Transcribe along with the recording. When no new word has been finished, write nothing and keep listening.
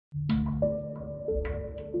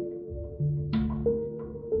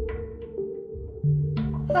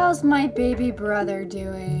How's my baby brother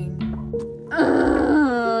doing?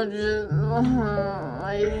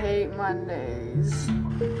 I hate Mondays.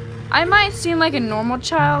 I might seem like a normal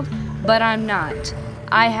child, but I'm not.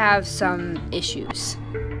 I have some issues.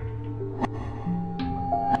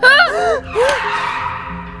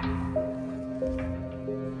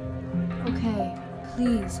 Okay,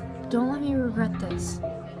 please, don't let me regret this.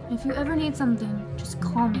 If you ever need something, just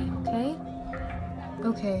call me, okay?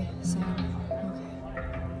 Okay, Sam. Okay.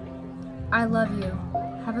 I love you.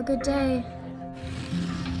 Have a good day.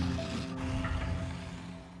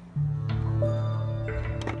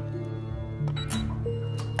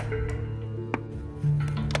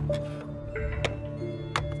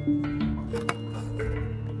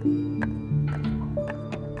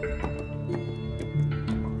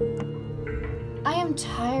 I am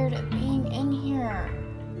tired of being in here.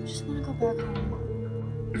 I just want to go back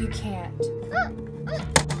home. You can't.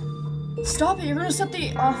 Stop it, you're gonna set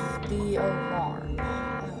off the alarm.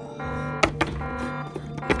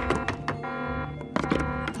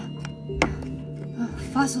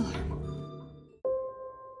 False alarm.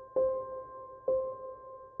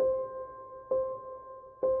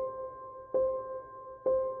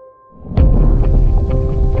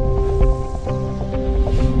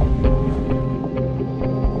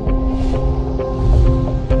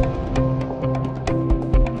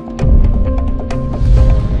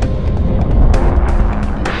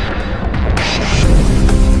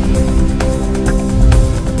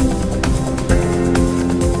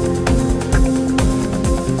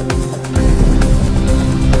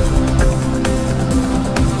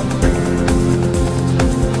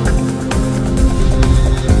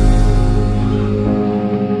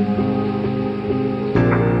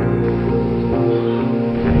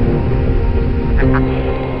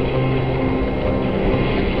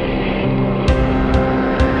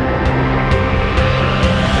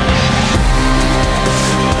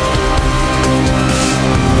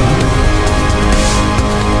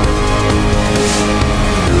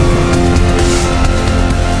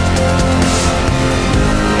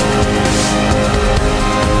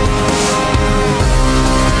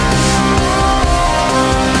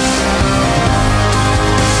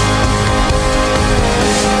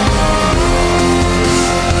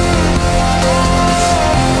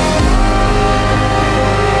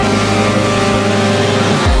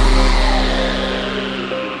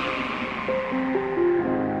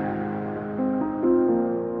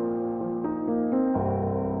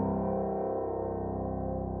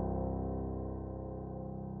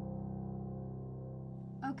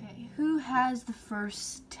 Okay, who has the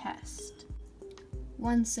first test?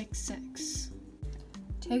 166.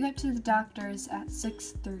 Take it to the doctor's at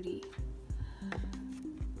 6:30.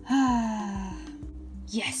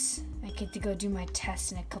 Yes, I get to go do my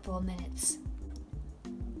test in a couple of minutes.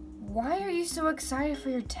 Why are you so excited for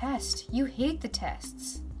your test? You hate the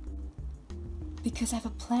tests. Because I have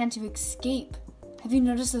a plan to escape. Have you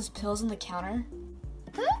noticed those pills on the counter?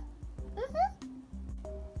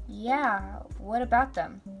 Yeah, what about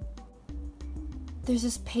them? There's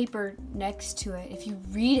this paper next to it. If you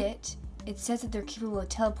read it, it says that they're capable of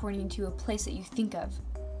teleporting you to a place that you think of.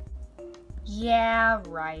 Yeah,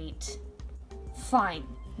 right. Fine.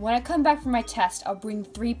 When I come back from my test, I'll bring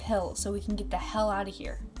 3 pills so we can get the hell out of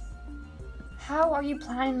here. How are you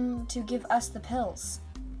planning to give us the pills?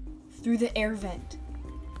 Through the air vent.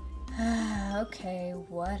 Okay,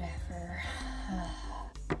 whatever.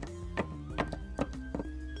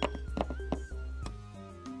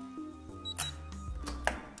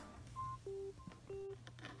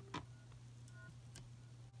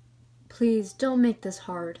 Please, don't make this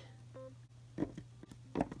hard.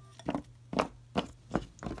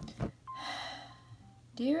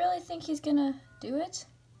 Do you really think he's gonna do it?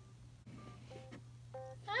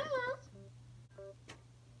 I don't know.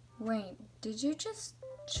 Wait, did you just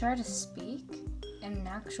try to speak in an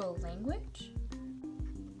actual language?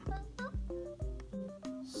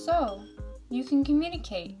 So, you can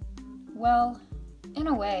communicate. Well, in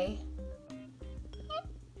a way.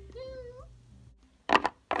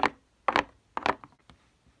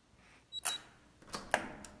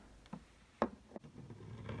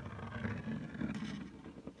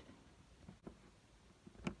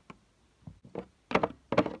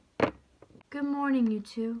 Good morning, you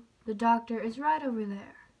two. The doctor is right over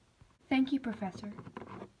there. Thank you, Professor.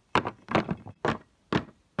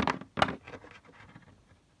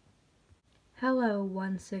 Hello,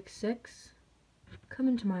 166. Come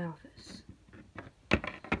into my office.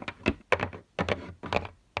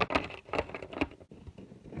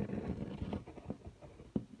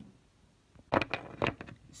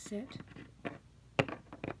 Sit.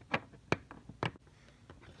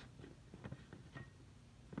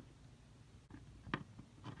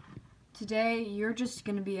 Today, you're just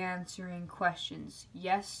going to be answering questions,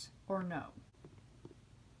 yes or no.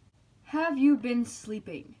 Have you been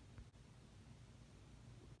sleeping?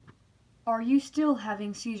 Are you still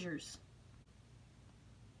having seizures?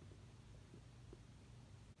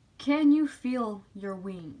 Can you feel your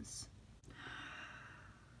wings?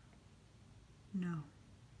 No.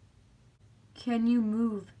 Can you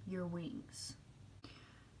move your wings?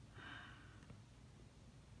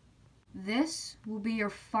 This will be your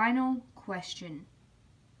final question.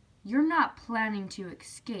 You're not planning to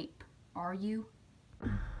escape, are you?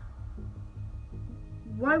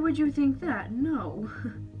 Why would you think that? No.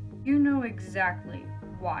 You know exactly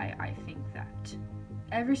why I think that.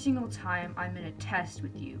 Every single time I'm in a test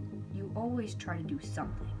with you, you always try to do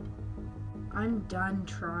something. I'm done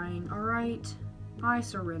trying, alright? I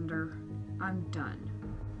surrender. I'm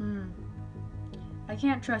done. I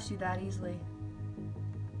can't trust you that easily.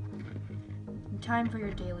 Time for your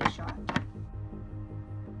daily shot.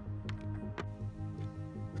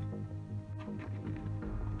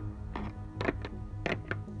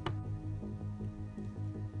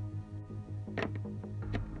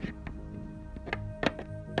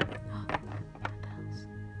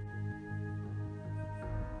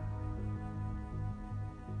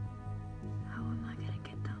 How am I gonna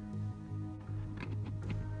get them?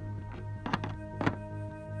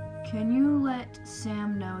 Can you let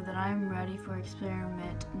Sam know that I'm ready for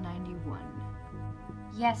experiment 91?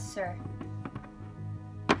 Yes, sir.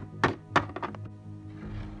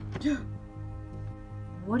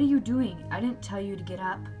 What are you doing? I didn't tell you to get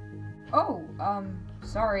up. Oh,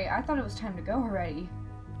 sorry. I thought it was time to go already.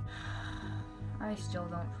 I still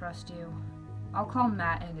don't trust you. I'll call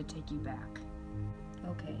Matt in to take you back.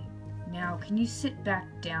 Okay. Now, can you sit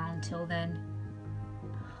back down till then?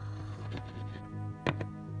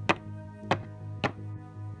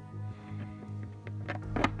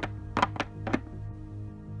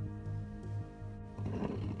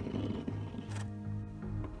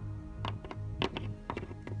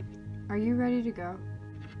 Are you ready to go?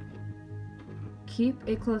 Keep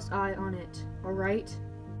a close eye on it, alright?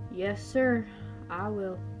 Yes, sir. I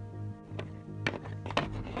will.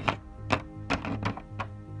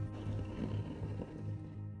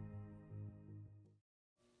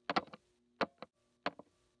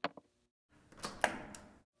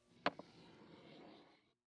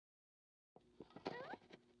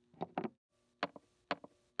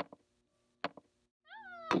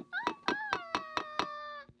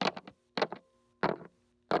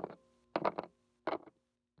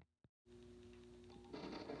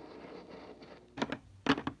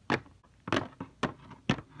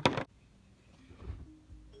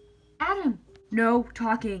 Adam! No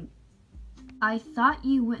talking. I thought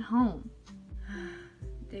you went home.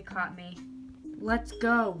 They caught me. Let's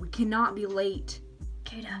go. We cannot be late.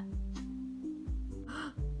 Kata.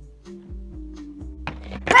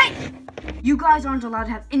 Hey! You guys aren't allowed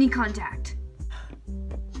to have any contact.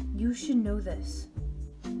 You should know this.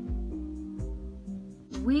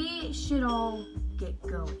 We should all get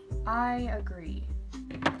going. I agree.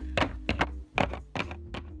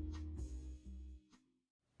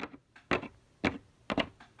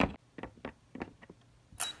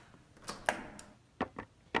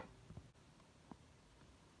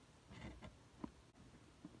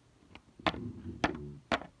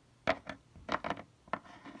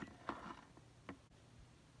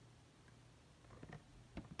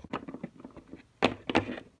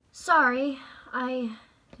 Sorry, I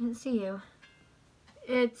didn't see you.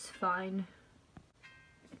 It's fine.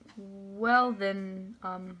 Well then,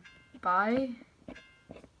 bye.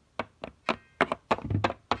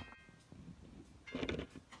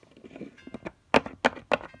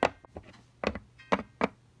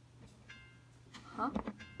 Huh?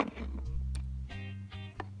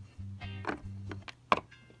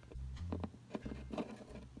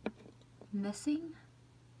 Missing?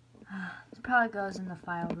 It probably goes in the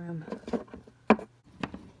file room.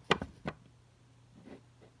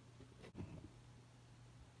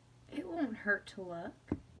 It won't hurt to look.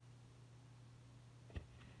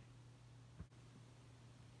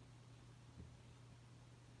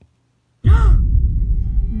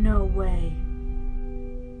 No way.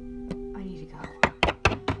 I need to go.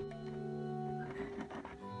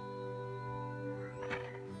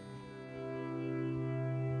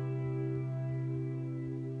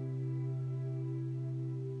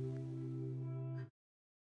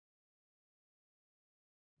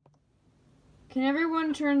 Can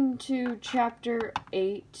everyone turn to chapter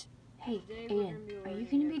 8? Hey, Aiden, are you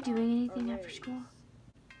going to be doing anything after school?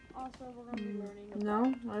 Also, we're going to be learning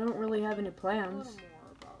No, I don't really have any plans.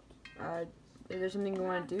 more about Is there something you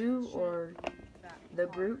want to do, or... that the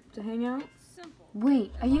group to hang out.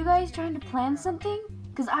 Wait, are you guys trying to plan something?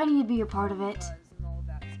 Because I need to be a part of it.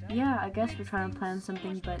 Yeah, I guess we're trying to plan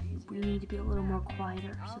something, but We need to be a little more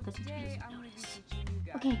quieter so that he doesn't notice.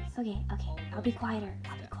 Okay. I'll be quieter.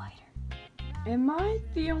 am I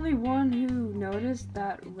the only one who noticed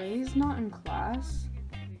that Ray's not in class?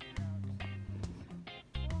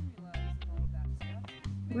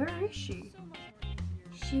 Where is she?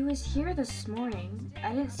 She was here this morning.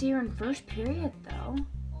 I didn't see her in first period, though.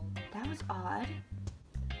 That was odd.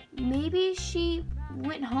 Maybe she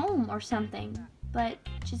went home or something, but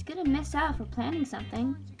she's gonna miss out for planning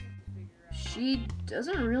something. She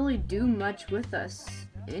doesn't really do much with us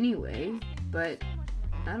anyway, but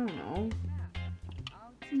I don't know.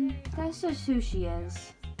 That's just who she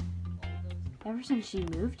is. Ever since she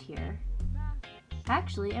moved here.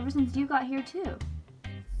 Actually, ever since you got here, too.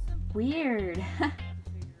 Weird.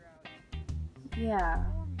 Yeah,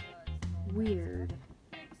 weird.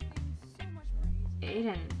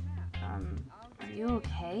 Aiden, are you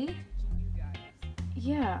okay?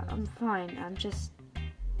 Yeah, I'm fine. I'm just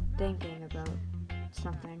thinking about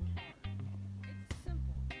something.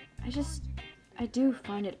 I do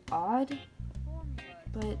find it odd,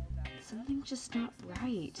 but something's just not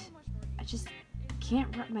right. I just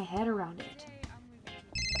can't wrap my head around it.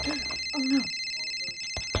 Oh no.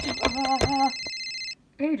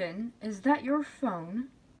 Aiden, is that your phone?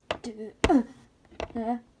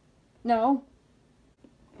 No.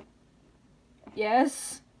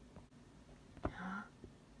 Yes.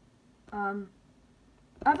 I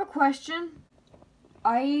have a question.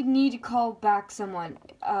 I need to call back someone.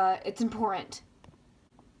 It's important.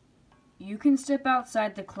 You can step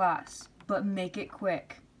outside the class, but make it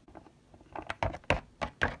quick.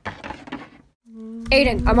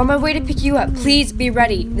 Aiden, I'm on my way to pick you up. Please be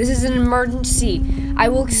ready. This is an emergency. I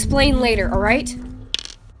will explain later, alright?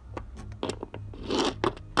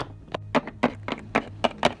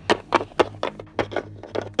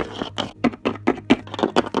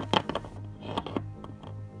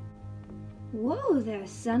 Whoa there,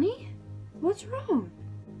 Sonny. What's wrong?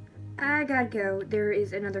 I gotta go. There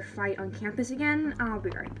is another fight on campus again. I'll be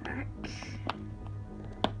right back.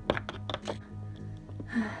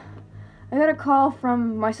 I got a call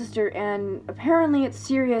from my sister, and apparently it's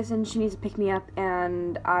serious and she needs to pick me up,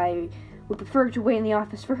 and I would prefer to wait in the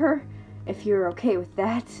office for her, if you're okay with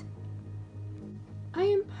that. I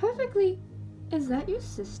am perfectly... Is that your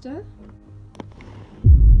sister?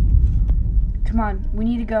 Come on, we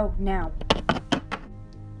need to go now.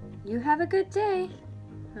 You have a good day.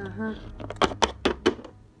 Uh-huh.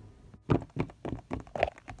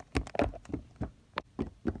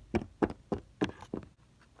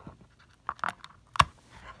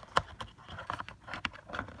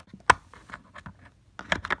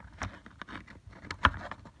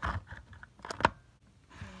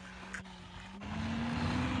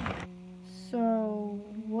 So,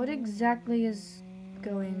 what exactly is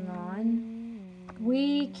going on?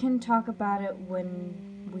 We can talk about it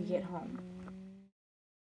when we get home.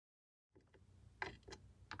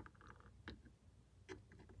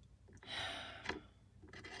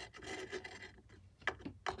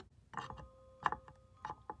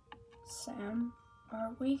 Sam,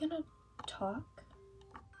 are we gonna talk?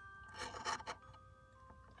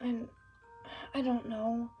 I don't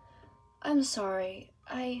know. I'm sorry.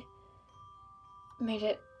 I made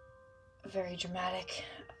it very dramatic.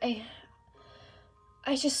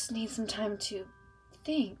 I just need some time to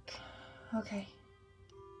think. Okay.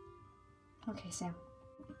 Okay, Sam.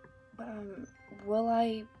 Will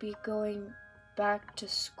I be going back to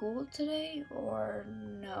school today or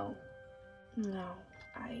no? No.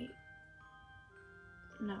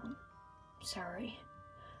 No. Sorry.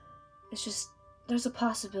 It's just, there's a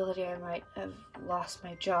possibility I might have lost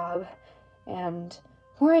my job, and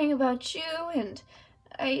worrying about you, and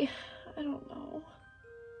I don't know.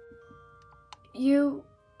 You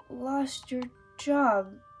lost your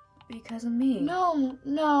job because of me. No.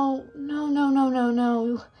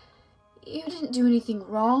 You didn't do anything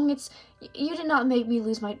wrong. You did not make me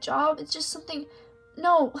lose my job. It's just something,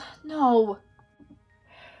 no.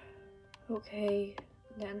 Okay,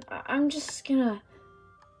 then I'm just gonna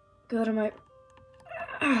go to my...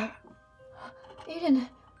 Aiden,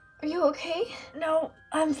 are you okay? No,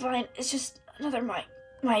 I'm fine. It's just another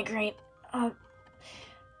migraine. I'm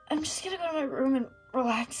just gonna go to my room and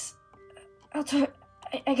relax. I'll talk...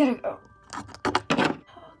 I gotta go.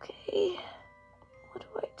 Okay, what do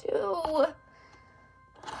I do?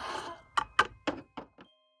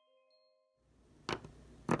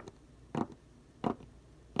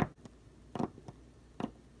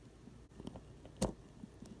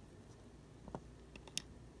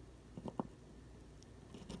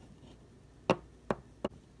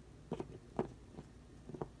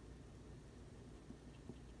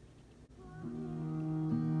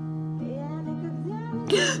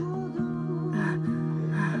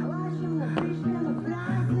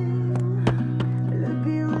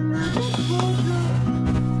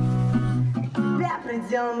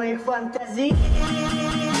 Предел моих фантазий.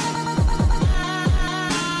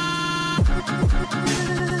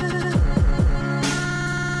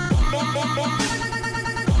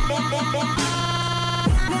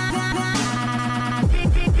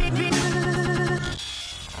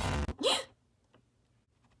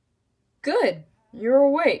 Good. You're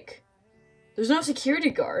awake. There's no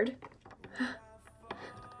security guard.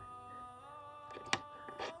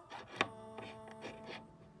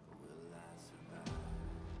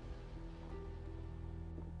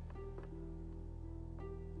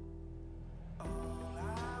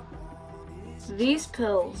 These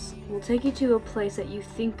pills will take you to a place that you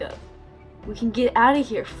think of. We can get out of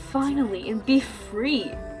here finally and be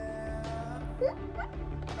free.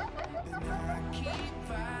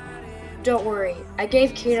 Don't worry, I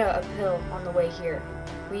gave Kata a pill on the way here.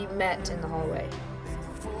 We met in the hallway.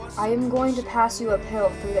 I am going to pass you a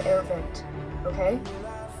pill through the air vent, okay?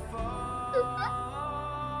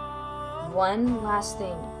 One last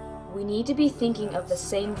thing. We need to be thinking of the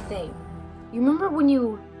same thing. You remember when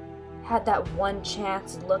you had that one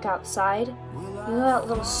chance to look outside? You know that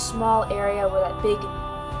little small area where that big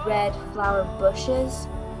red flower bush is?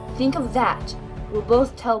 Think of that. We'll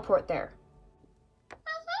both teleport there.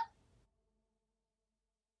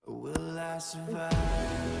 Will I survive?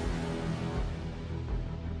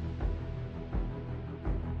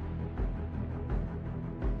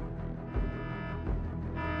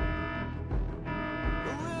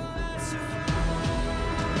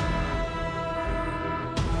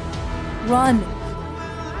 Run!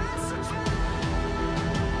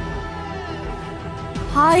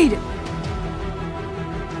 Hide!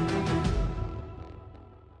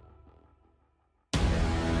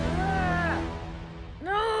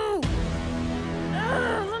 No!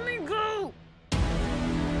 Let me go!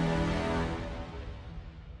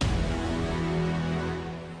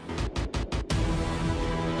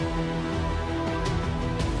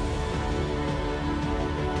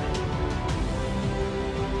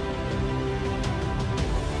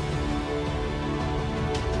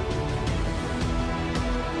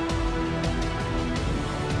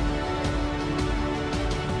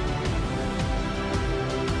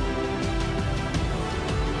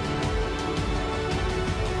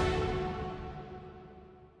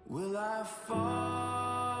 Will I fall?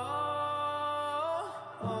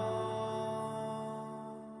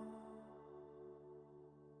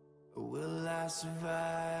 Will I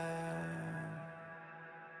survive?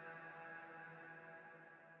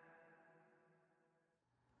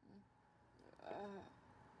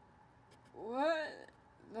 What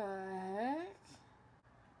the